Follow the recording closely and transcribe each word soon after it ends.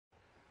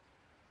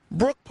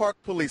Brook Park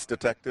police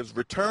detectives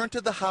returned to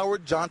the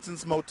Howard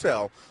Johnson's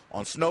Motel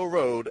on Snow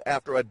Road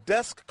after a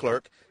desk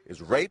clerk is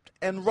raped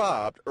and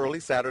robbed early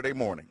Saturday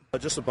morning.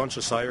 Just a bunch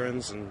of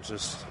sirens and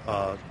just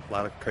a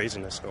lot of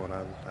craziness going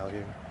on out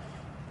here.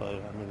 But,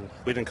 I mean,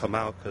 we didn't come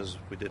out because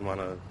we didn't want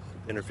to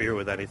interfere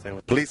with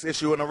anything. Police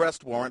issue an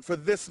arrest warrant for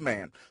this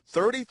man,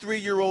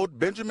 33-year-old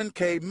Benjamin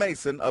K.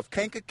 Mason of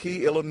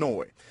Kankakee,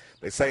 Illinois.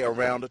 They say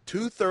around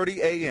 2:30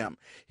 a.m.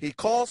 he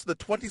calls the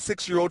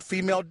 26-year-old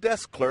female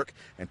desk clerk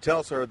and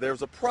tells her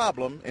there's a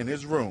problem in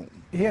his room.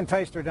 He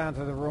enticed her down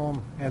to the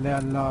room and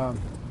then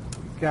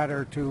got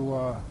her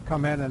to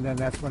come in, and then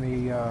that's when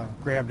he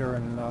grabbed her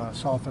and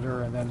assaulted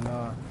her and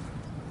then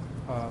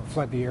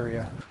fled the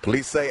area.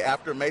 Police say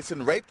after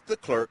Mason raped the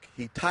clerk,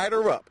 he tied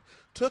her up,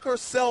 took her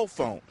cell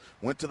phone,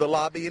 went to the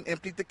lobby and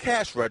emptied the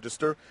cash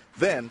register,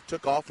 then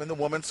took off in the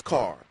woman's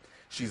car.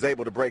 She's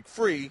able to break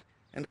free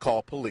and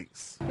call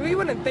police. We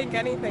wouldn't think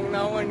anything,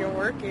 though, when you're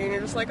working.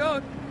 You're just like,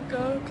 oh,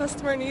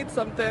 customer needs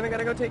something. I got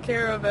to go take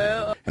care of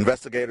it.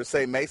 Investigators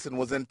say Mason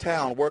was in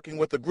town working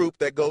with a group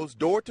that goes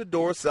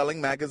door-to-door selling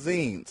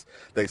magazines.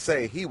 They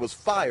say he was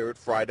fired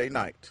Friday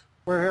night.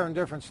 We're hearing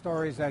different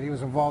stories that he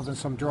was involved in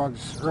some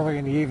drugs early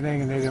in the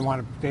evening, and they didn't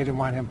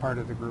want him part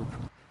of the group.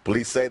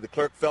 Police say the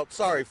clerk felt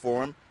sorry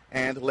for him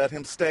and let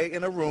him stay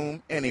in a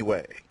room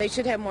anyway. They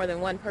should have more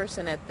than one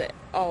person at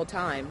all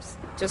times,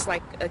 just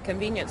like a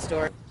convenience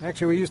store.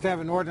 Actually, we used to have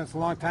an ordinance a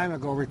long time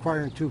ago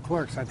requiring 2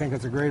 clerks. I think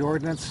it's a great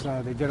ordinance.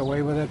 They did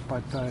away with it,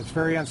 but it's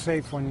very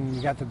unsafe when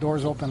you got the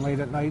doors open late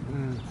at night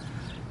and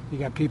you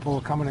got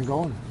people coming and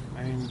going.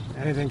 I mean,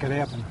 anything could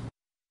happen.